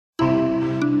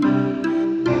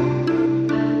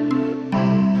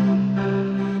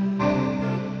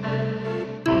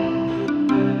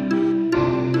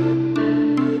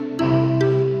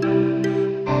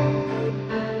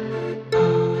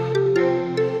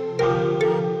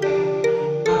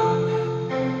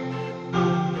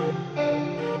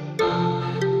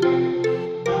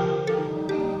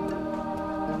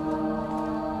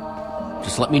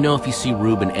let me know if you see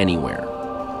Ruben anywhere.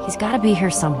 He's gotta be here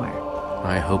somewhere.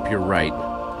 I hope you're right.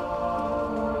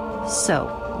 So,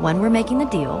 when we're making the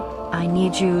deal, I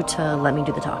need you to let me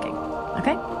do the talking,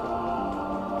 okay?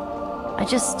 I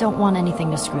just don't want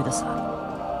anything to screw this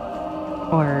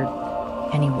up. Or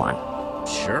anyone.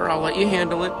 Sure, I'll let you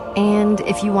handle it. And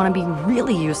if you want to be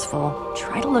really useful,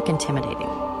 try to look intimidating.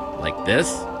 Like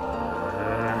this?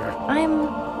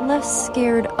 I'm less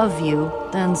scared of you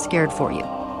than scared for you.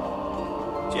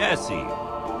 Jesse.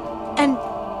 And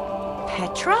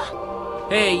Petra?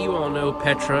 Hey, you all know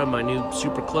Petra, my new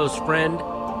super close friend.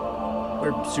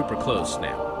 We're super close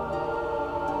now.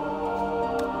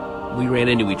 We ran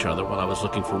into each other while I was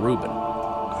looking for Ruben.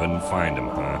 Couldn't find him,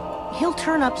 huh? He'll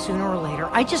turn up sooner or later.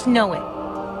 I just know it.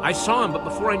 I saw him, but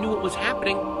before I knew what was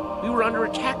happening, we were under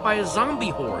attack by a zombie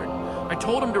horde. I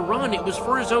told him to run. It was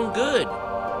for his own good.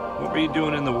 What were you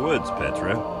doing in the woods,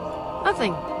 Petra?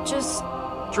 Nothing. Just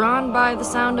drawn by the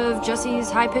sound of Jesse's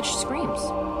high-pitched screams.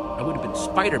 I would have been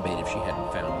spider bait if she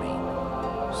hadn't found me.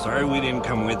 Sorry we didn't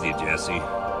come with you, Jesse.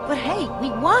 But hey, we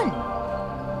won.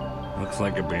 Looks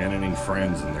like abandoning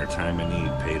friends in their time of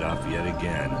need paid off yet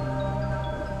again.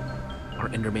 Our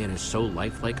Enderman is so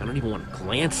lifelike, I don't even want to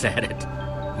glance at it.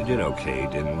 We did okay,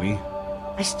 didn't we?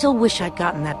 I still wish I'd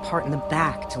gotten that part in the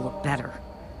back to look better.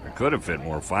 I could have fit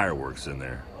more fireworks in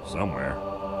there, somewhere.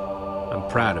 I'm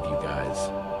proud of you guys.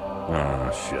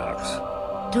 Aw,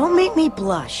 shucks. Don't make me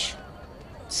blush.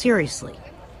 Seriously,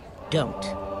 don't.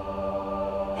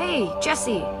 Hey,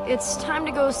 Jesse, it's time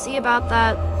to go see about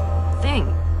that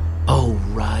thing. Oh,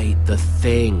 right, the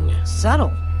thing.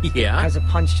 Subtle. Yeah? As a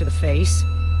punch to the face.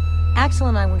 Axel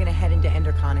and I were gonna head into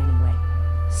Endercon anyway.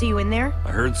 See you in there?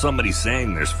 I heard somebody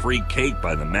saying there's free cake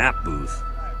by the map booth.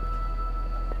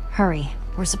 Hurry.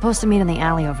 We're supposed to meet in the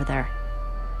alley over there.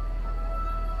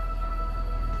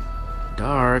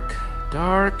 Dark,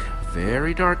 dark,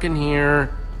 very dark in here.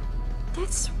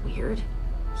 That's weird.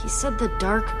 He said the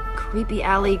dark, creepy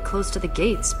alley close to the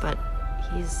gates, but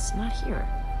he's not here.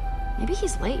 Maybe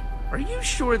he's late. Are you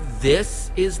sure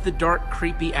this is the dark,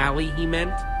 creepy alley he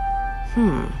meant?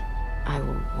 I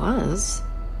was.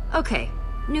 Okay,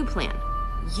 new plan.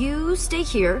 You stay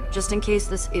here, just in case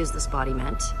this is the spot he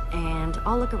meant, and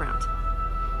I'll look around.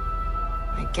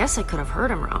 I guess I could have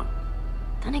heard him wrong.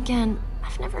 Then again,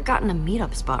 I've never gotten a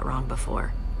meetup spot wrong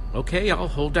before. Okay, I'll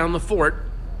hold down the fort.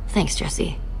 Thanks,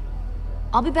 Jesse.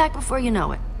 I'll be back before you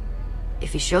know it.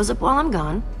 If he shows up while I'm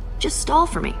gone, just stall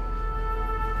for me.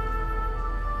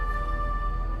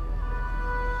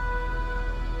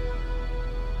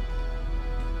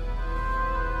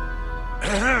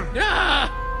 Ah!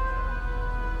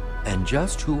 And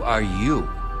just who are you?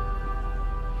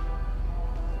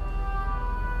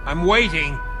 I'm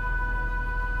waiting.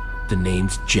 The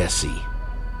name's Jesse.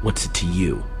 What's it to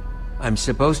you? I'm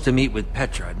supposed to meet with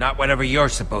Petra, not whatever you're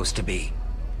supposed to be.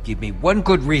 Give me one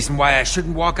good reason why I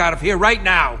shouldn't walk out of here right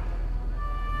now.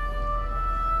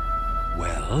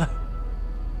 Well,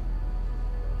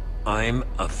 I'm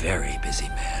a very busy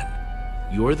man.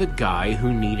 You're the guy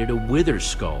who needed a wither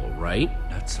skull, right?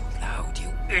 Not so loud,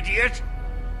 you idiot!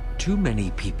 Too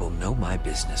many people know my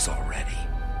business already.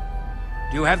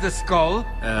 Do you have the skull?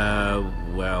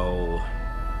 Well...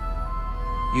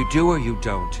 You do or you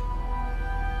don't?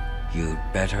 You'd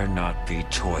better not be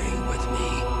toying with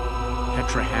me.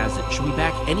 Petra has it. She'll be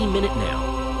back any minute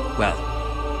now. Well,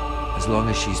 as long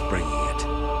as she's bringing it.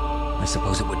 I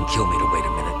suppose it wouldn't kill me to wait a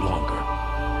minute longer.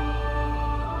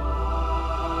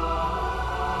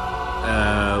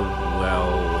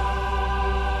 Well...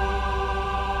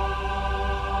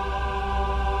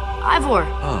 Ivor!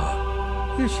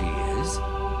 Ah, here she is.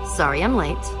 Sorry I'm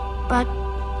late, but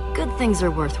good things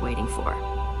are worth waiting for.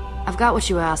 I've got what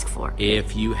you asked for.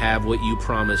 If you have what you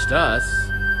promised us...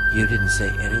 You didn't say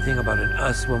anything about an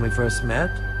us when we first met?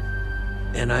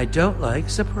 And I don't like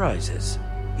surprises.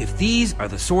 If these are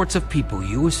the sorts of people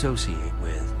you associate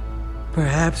with,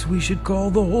 perhaps we should call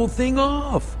the whole thing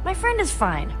off. My friend is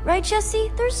fine, right,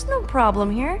 Jesse? There's no problem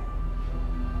here.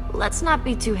 Let's not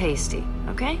be too hasty,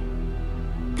 okay?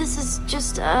 This is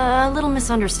just a little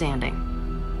misunderstanding.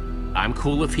 I'm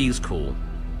cool if he's cool.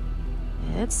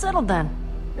 It's settled then.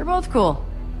 You're both cool.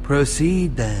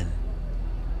 Proceed then.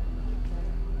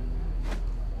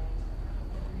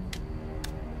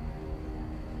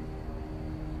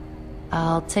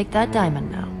 I'll take that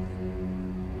diamond now.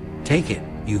 Take it.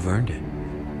 You've earned it.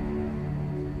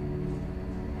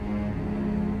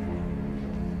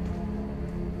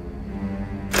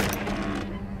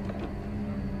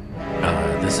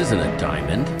 This isn't a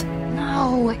diamond.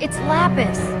 No, it's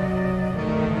lapis.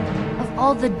 Of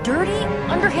all the dirty,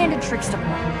 underhanded tricks to pull.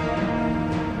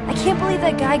 I can't believe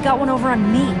that guy got one over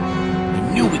on me. I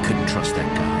knew we couldn't trust that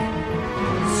guy.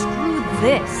 Screw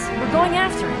this. We're going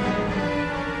after him.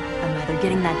 I'm either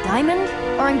getting that diamond,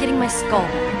 or I'm getting my skull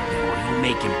back. Or you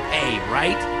make him pay,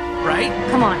 right? Right?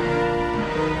 Come on.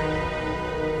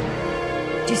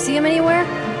 Do you see him anywhere?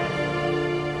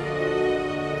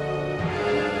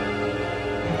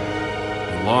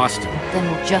 We lost him. Then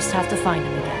we'll just have to find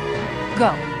him again.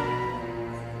 Go.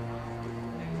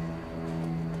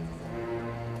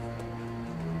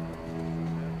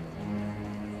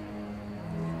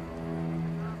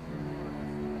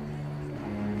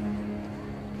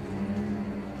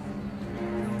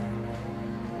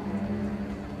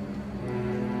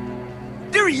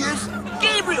 There he is!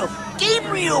 Gabriel!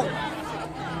 Gabriel!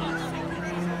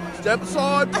 Step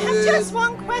aside, I please. have just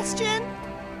one question.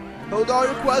 Hold all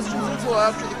your questions until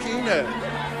after the keynote.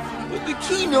 But the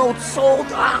keynote's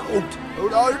sold out!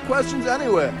 Hold all your questions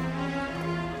anyway.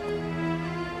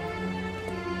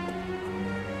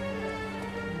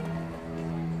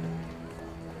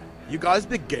 You guys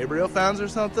big Gabriel fans or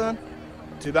something?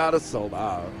 Too bad it's sold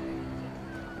out.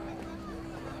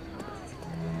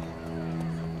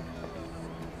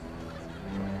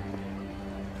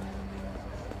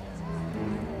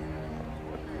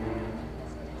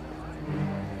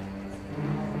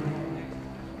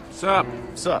 Sup?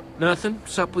 Sup? Nothing?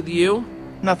 Sup with you?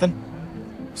 Nothing.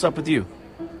 What's up with you?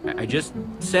 I just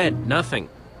said nothing.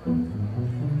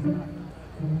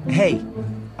 Hey,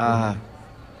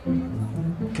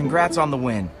 congrats on the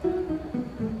win.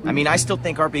 I mean, I still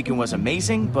think our beacon was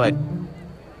amazing, but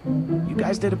you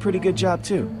guys did a pretty good job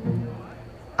too.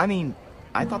 I mean,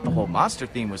 I thought the whole monster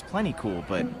theme was plenty cool,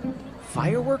 but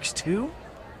fireworks too?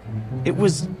 It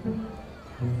was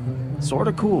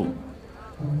sorta cool.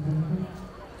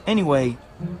 Anyway,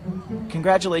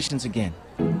 congratulations again.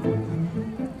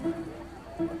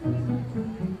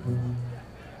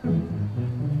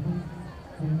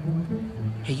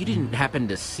 Hey, you didn't happen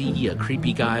to see a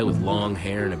creepy guy with long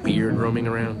hair and a beard roaming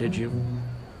around, did you?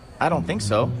 I don't think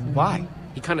so. Why?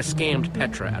 He kind of scammed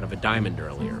Petra out of a diamond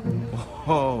earlier.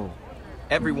 Oh,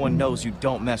 everyone knows you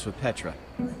don't mess with Petra.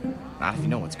 Not if you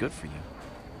know what's good for you.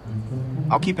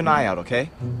 I'll keep an eye out,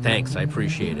 okay? Thanks, I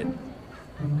appreciate it.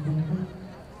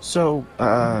 So,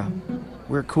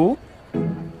 we're cool?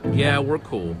 Yeah, we're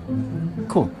cool.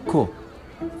 Cool, cool.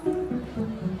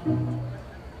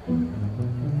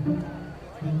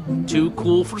 Too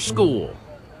cool for school.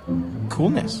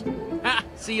 Coolness. Ha!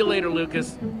 See you later,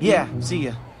 Lucas. Yeah, see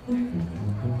ya.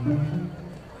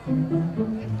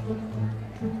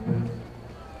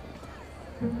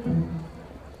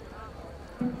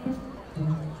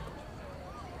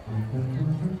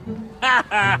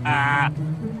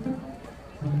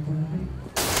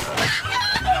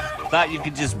 Thought you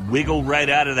could just wiggle right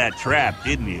out of that trap,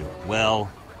 didn't you? Well,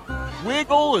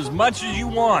 wiggle as much as you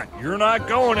want. You're not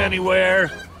going anywhere.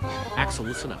 Axel,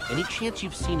 listen up. Any chance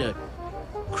you've seen a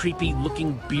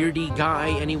creepy-looking beardy guy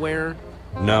anywhere?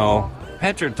 No,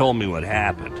 Petra told me what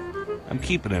happened. I'm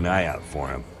keeping an eye out for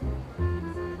him.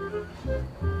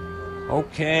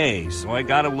 Okay, so I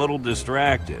got a little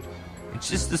distracted. It's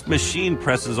just this machine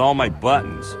presses all my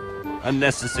buttons.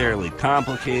 Unnecessarily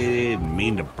complicated and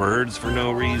mean to birds for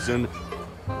no reason.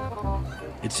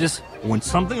 It's just, when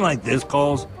something like this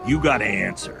calls, you gotta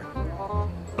answer.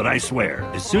 But I swear,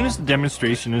 as soon as the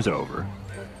demonstration is over,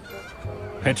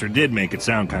 Petra did make it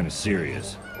sound kind of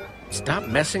serious. Stop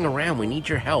messing around. We need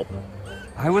your help.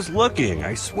 I was looking,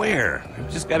 I swear.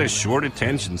 I've just got a short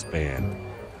attention span.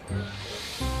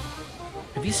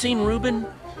 Have you seen Ruben?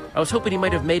 I was hoping he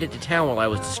might have made it to town while I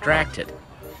was distracted.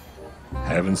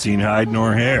 Haven't seen hide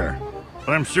nor hair.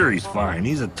 But I'm sure he's fine.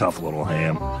 He's a tough little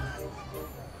ham.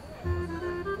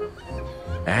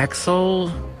 Axel?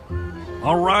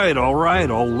 All right,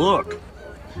 I'll look.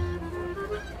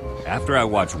 After I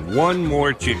watch one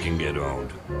more chicken get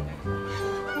owned.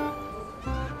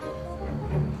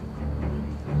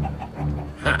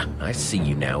 Ha! I see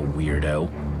you now, weirdo.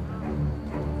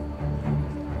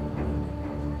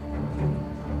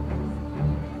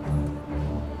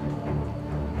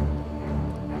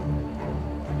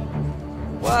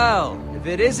 Well, if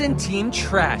it isn't Team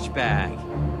Trash Bag.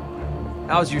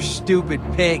 How's your stupid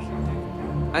pig?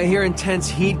 I hear intense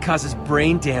heat causes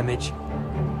brain damage.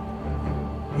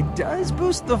 It does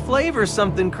boost the flavor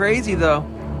something crazy, though.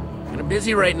 Kinda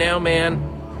busy right now, man.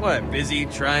 What, busy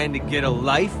trying to get a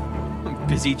life? I'm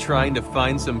busy trying to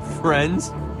find some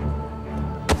friends?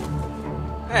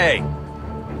 Hey!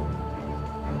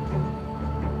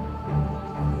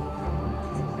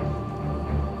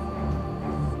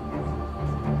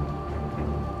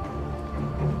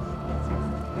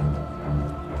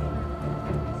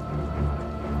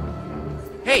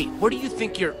 Hey, what do you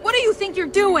think you're... What do you think you're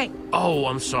doing? Oh,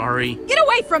 I'm sorry. Get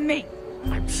away from me!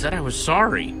 I said I was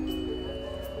sorry.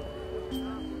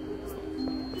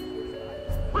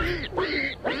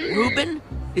 Reuben?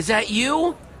 Is that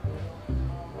you?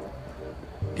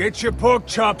 Get your pork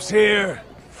chops here,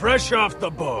 fresh off the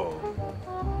bone.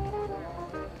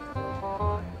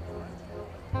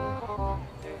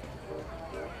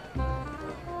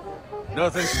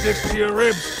 Nothing sticks to your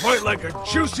ribs quite like a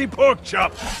juicy pork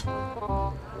chop.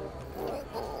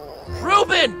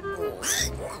 Reuben!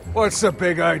 What's the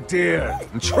big idea?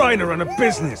 I'm trying to run a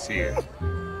business here.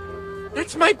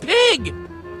 That's my pig!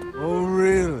 Oh,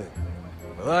 really?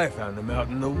 Well, I found him out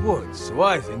in the woods, so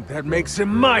I think that makes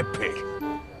him my pig.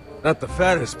 Not the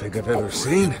fattest pig I've ever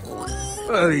seen.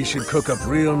 Well, he should cook up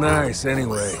real nice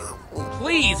anyway.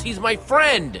 Please, he's my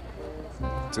friend!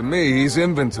 To me, he's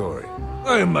inventory.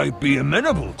 I might be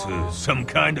amenable to some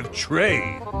kind of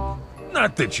trade.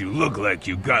 Not that you look like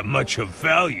you got much of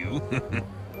value.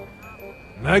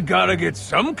 I gotta get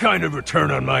some kind of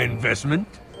return on my investment.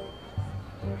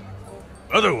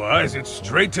 Otherwise, it's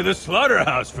straight to the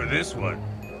slaughterhouse for this one.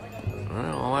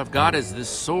 Well, all I've got is this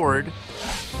sword.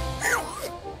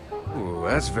 Ooh,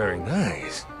 that's very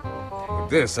nice. With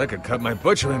this, I could cut my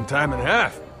butchering time in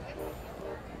half.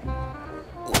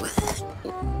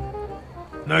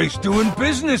 Nice doing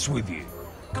business with you.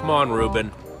 Come on, Reuben.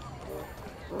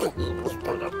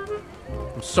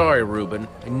 I'm sorry, Reuben.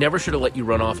 I never should have let you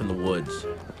run off in the woods.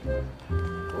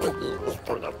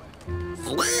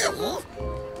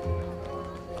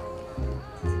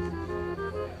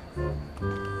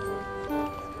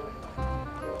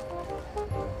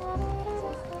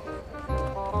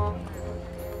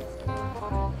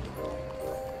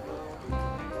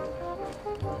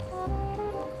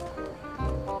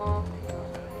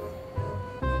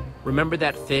 Remember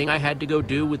that thing I had to go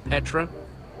do with Petra?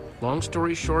 Long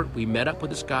story short, we met up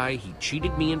with this guy, he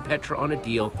cheated me and Petra on a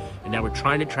deal, and now we're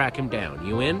trying to track him down.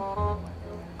 You in? Oh,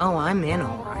 I'm in,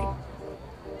 all right.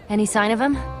 Any sign of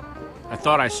him? I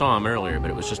thought I saw him earlier,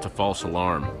 but it was just a false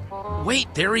alarm.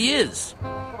 Wait, there he is!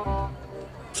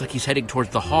 Looks like he's heading towards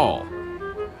the hall.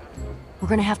 We're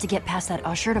gonna have to get past that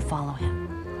usher to follow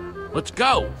him. Let's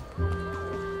go!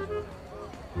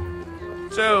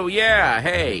 So, yeah,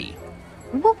 hey.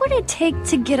 What would it take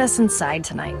to get us inside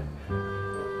tonight?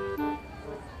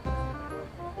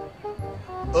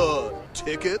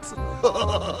 Tickets?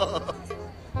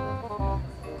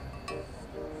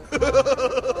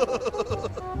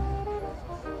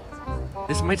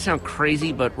 This might sound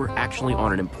crazy, but we're actually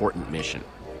on an important mission.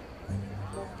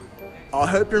 I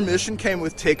hope your mission came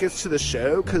with tickets to the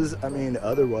show, because, I mean,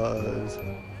 otherwise...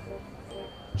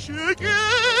 Chicken!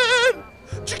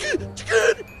 Chicken!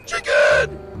 Chicken!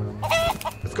 Chicken!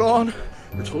 It's gone.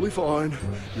 You're totally fine.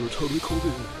 You were totally cool,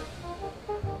 dude.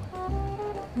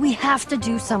 We have to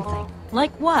do something.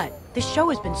 Like what? The show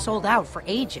has been sold out for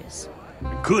ages.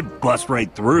 I could bust right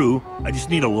through. I just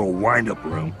need a little wind-up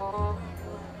room.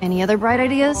 Any other bright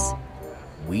ideas?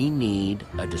 We need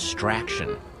a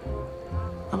distraction.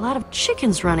 A lot of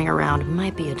chickens running around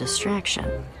might be a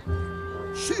distraction.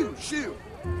 Shoo! Shoo!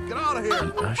 Get out of here!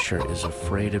 The usher is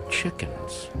afraid of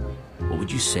chickens. What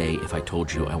would you say if I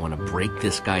told you I want to break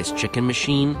this guy's chicken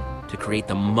machine to create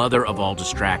the mother of all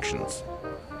distractions?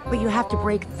 But you have to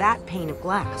break that pane of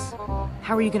glass.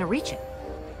 How are you going to reach it?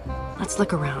 Let's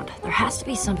look around. There has to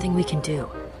be something we can do.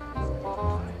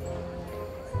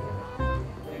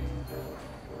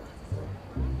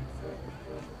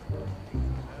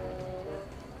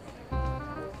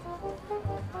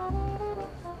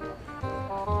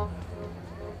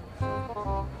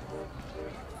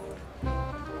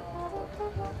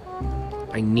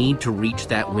 I need to reach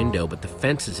that window, but the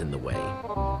fence is in the way.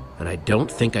 And I don't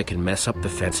think I can mess up the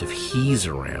fence if he's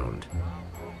around.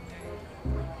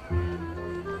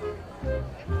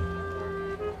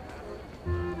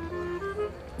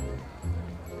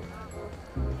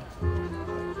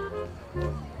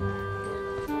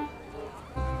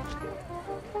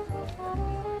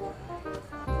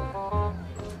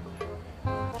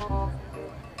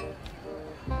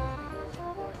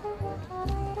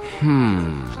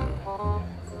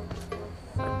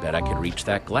 I bet I could reach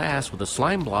that glass with a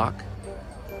slime block.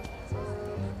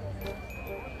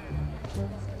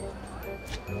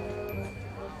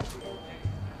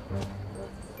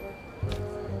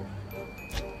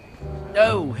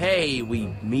 Oh, hey, we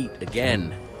meet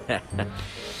again.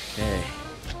 Hey.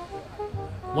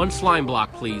 One slime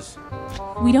block, please.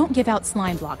 We don't give out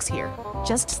slime blocks here,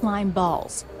 just slime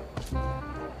balls.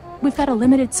 We've got a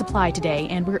limited supply today,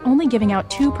 and we're only giving out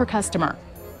 2 per customer.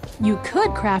 You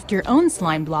could craft your own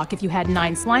slime block if you had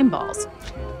 9 slime balls.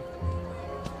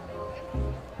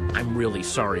 I'm really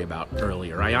sorry about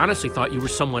earlier. I honestly thought you were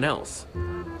someone else.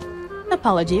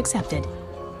 Apology accepted.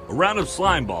 A round of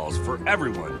slime balls for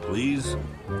everyone, please.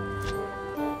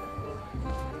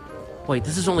 Wait,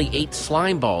 this is only 8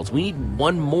 slime balls. We need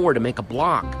 1 more to make a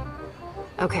block.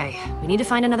 Okay, we need to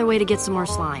find another way to get some more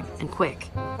slime, and quick.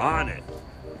 On it.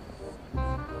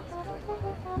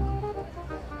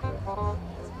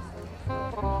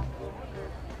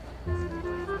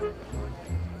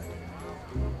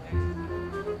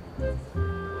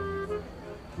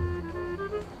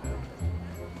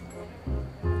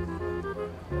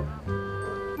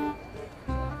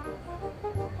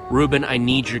 Ruben, I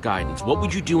need your guidance. What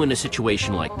would you do in a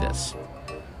situation like this?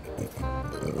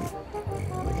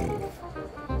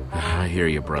 I hear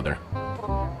you, brother.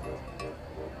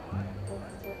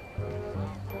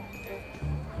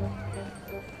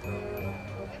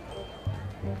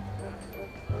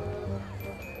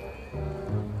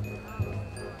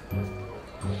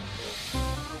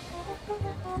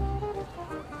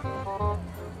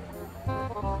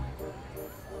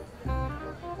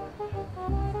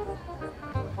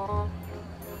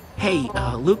 Hey,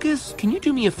 Lucas, can you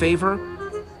do me a favor?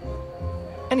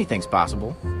 Anything's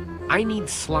possible. I need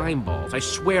slime balls. I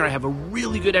swear I have a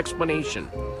really good explanation.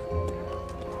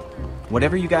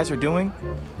 Whatever you guys are doing,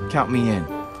 count me in.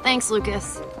 Thanks,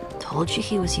 Lucas. Told you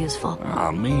he was useful.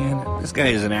 Oh man, this guy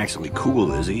isn't actually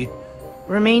cool, is he?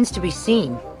 Remains to be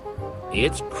seen.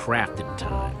 It's crafting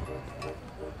time.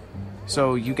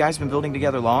 So, you guys been building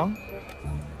together long?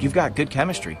 You've got good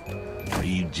chemistry. Are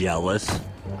you jealous?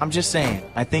 I'm just saying,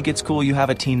 I think it's cool you have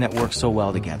a team that works so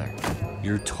well together.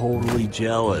 You're totally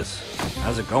jealous.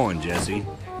 How's it going, Jesse?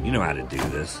 You know how to do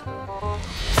this.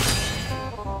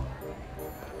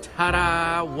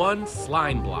 Ta-da! 1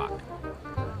 slime block.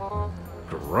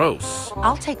 Gross.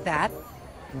 I'll take that.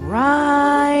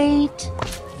 Right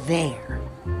there.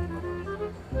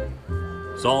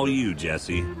 It's all you,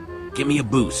 Jesse. Give me a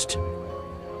boost.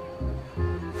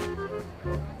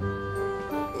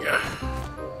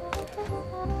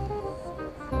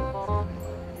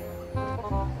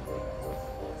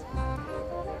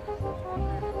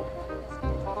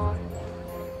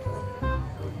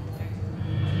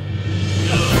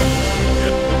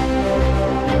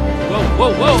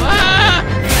 Whoa, whoa, ah!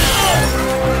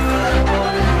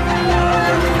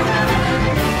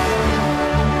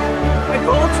 My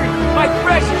poultry! My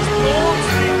precious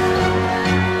poultry!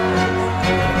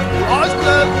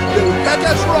 Oscar, you got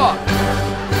that rock.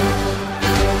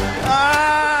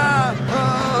 Ah!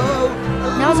 Oh!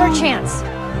 Now's our chance.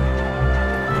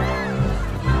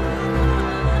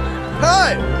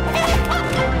 Hey!